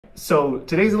so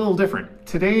today's a little different.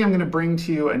 Today I'm going to bring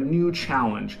to you a new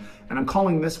challenge, and I'm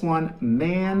calling this one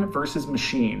Man versus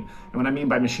Machine. And what I mean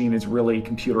by machine is really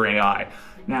computer AI.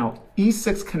 Now,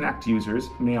 E6 Connect users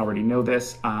may already know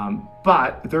this,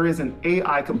 but there is an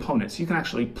AI component. So you can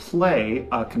actually play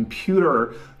a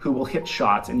computer who will hit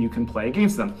shots and you can play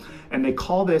against them. And they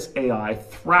call this AI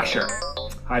Thrasher.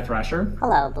 Hi, Thrasher.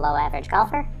 Hello, below average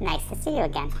golfer. Nice to see you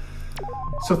again.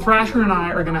 So Thrasher and I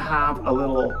are going to have a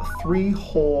little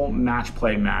 3-hole match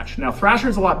play match. Now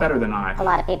Thrasher's a lot better than I. A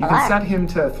lot of people You can are. set him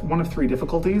to one of 3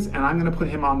 difficulties, and I'm going to put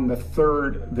him on the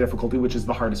 3rd difficulty, which is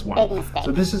the hardest one. Big mistake.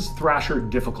 So this is Thrasher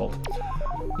difficult.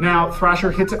 Now Thrasher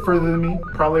hits it further than me,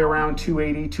 probably around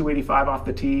 280, 285 off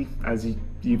the tee. As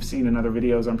you've seen in other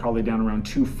videos, I'm probably down around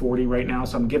 240 right now,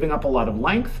 so I'm giving up a lot of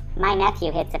length. My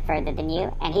nephew hits it further than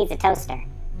you, and he's a toaster.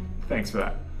 Thanks for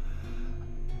that.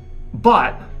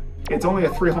 But it's only a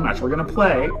 3-hole match. We're going to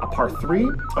play a par 3,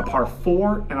 a par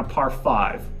 4, and a par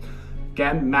 5.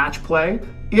 Again, match play.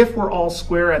 If we're all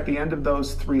square at the end of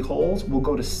those 3 holes, we'll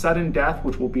go to sudden death,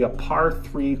 which will be a par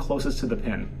 3 closest to the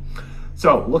pin.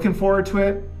 So, looking forward to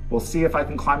it. We'll see if I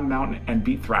can climb the mountain and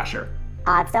beat Thrasher.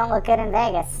 Odds don't look good in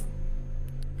Vegas.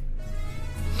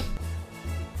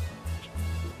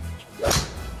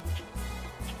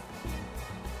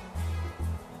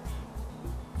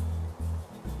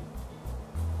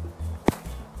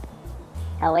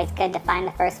 Always good to find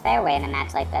the first fairway in a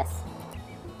match like this.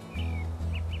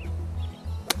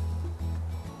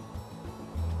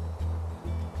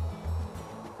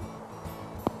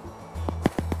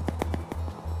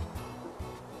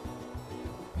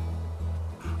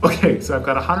 Okay, so I've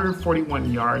got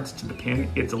 141 yards to the pin.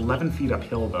 It's 11 feet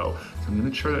uphill though. So I'm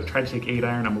gonna try to take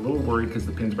 8-iron. I'm a little worried because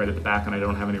the pin's right at the back and I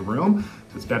don't have any room.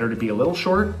 So it's better to be a little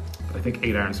short, but I think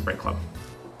 8-iron's the right club.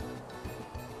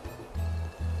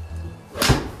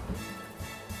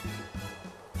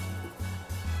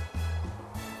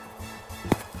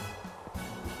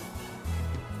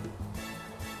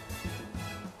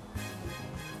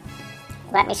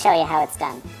 Let me show you how it's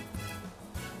done.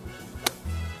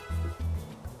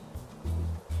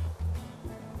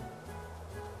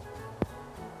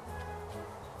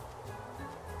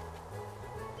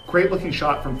 Great looking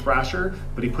shot from Thrasher,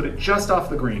 but he put it just off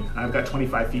the green. I've got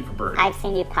 25 feet for birdie. I've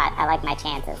seen you putt. I like my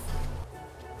chances.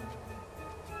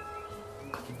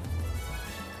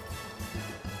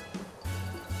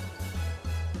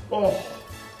 Oh.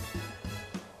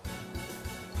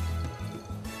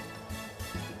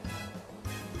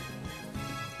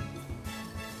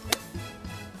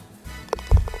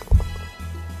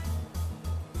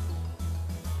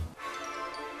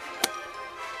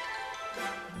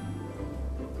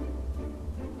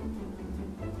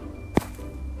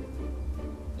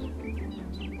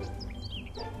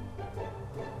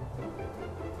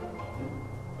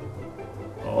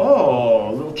 Oh,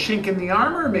 a little chink in the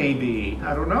armor maybe.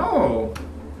 I don't know.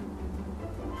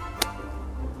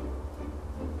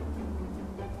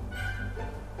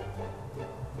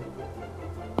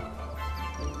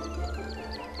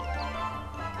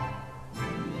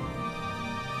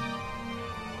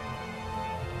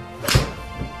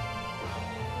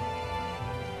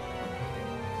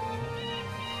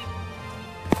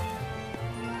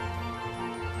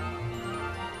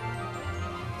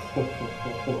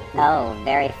 Oh,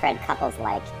 very Fred Couples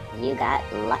like. You got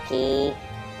lucky.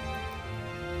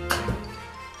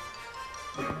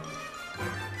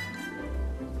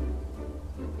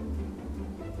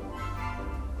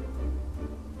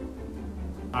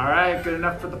 All right, good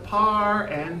enough for the par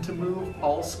and to move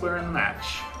all square in the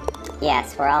match.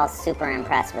 Yes, we're all super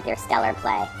impressed with your stellar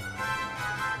play.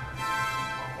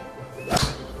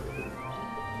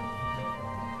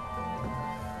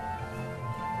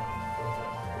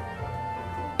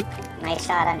 Nice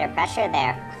shot under pressure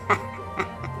there.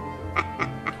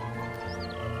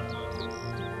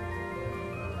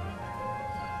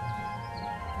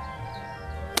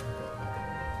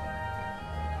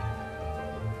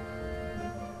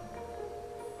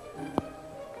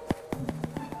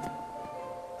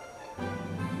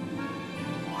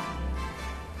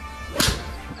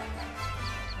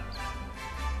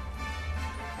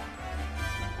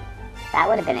 That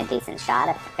would have been a decent shot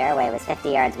if the fairway was 50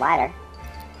 yards wider.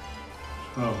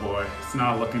 Oh boy, it's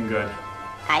not looking good.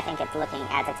 I think it's looking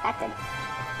as expected.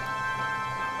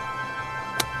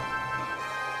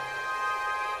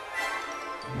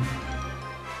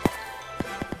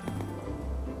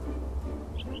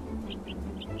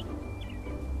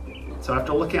 So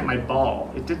after looking at my ball,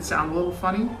 it did sound a little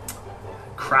funny.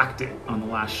 Cracked it on the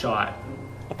last shot.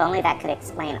 If only that could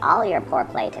explain all your poor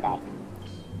play today.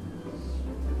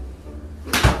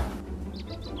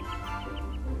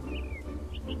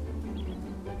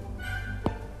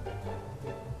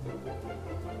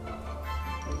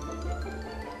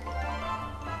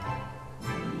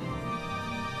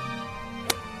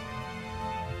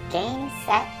 Game,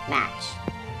 set, match.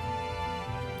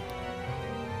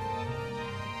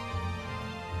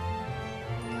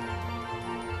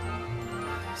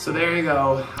 So there you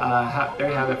go. There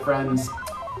you have it, friends.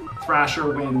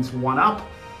 Thrasher wins 1-up.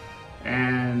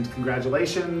 And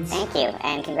congratulations. Thank you,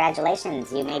 and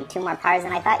congratulations. You made 2 more pars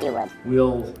than I thought you would.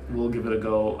 We'll give it a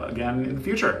go again in the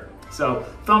future. So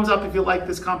thumbs up if you like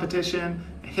this competition.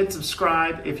 Hit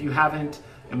subscribe if you haven't.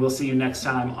 And we'll see you next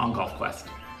time on Golf Quest.